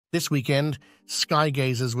This weekend, sky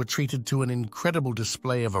gazers were treated to an incredible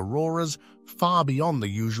display of auroras far beyond the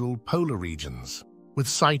usual polar regions. With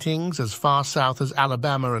sightings as far south as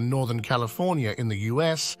Alabama and Northern California in the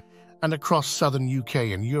US and across southern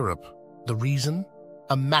UK and Europe. The reason?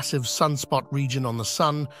 A massive sunspot region on the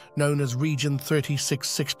Sun known as Region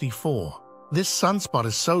 3664. This sunspot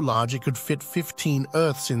is so large it could fit 15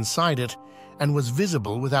 Earths inside it and was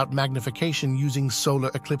visible without magnification using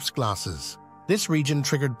solar eclipse glasses. This region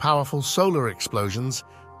triggered powerful solar explosions,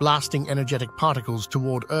 blasting energetic particles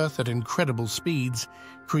toward Earth at incredible speeds,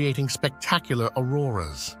 creating spectacular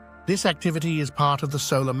auroras. This activity is part of the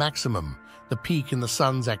solar maximum, the peak in the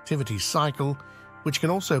Sun's activity cycle, which can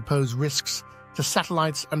also pose risks to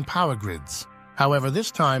satellites and power grids. However, this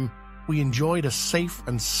time, we enjoyed a safe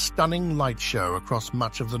and stunning light show across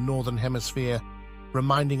much of the Northern Hemisphere,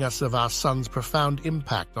 reminding us of our Sun's profound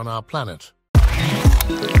impact on our planet.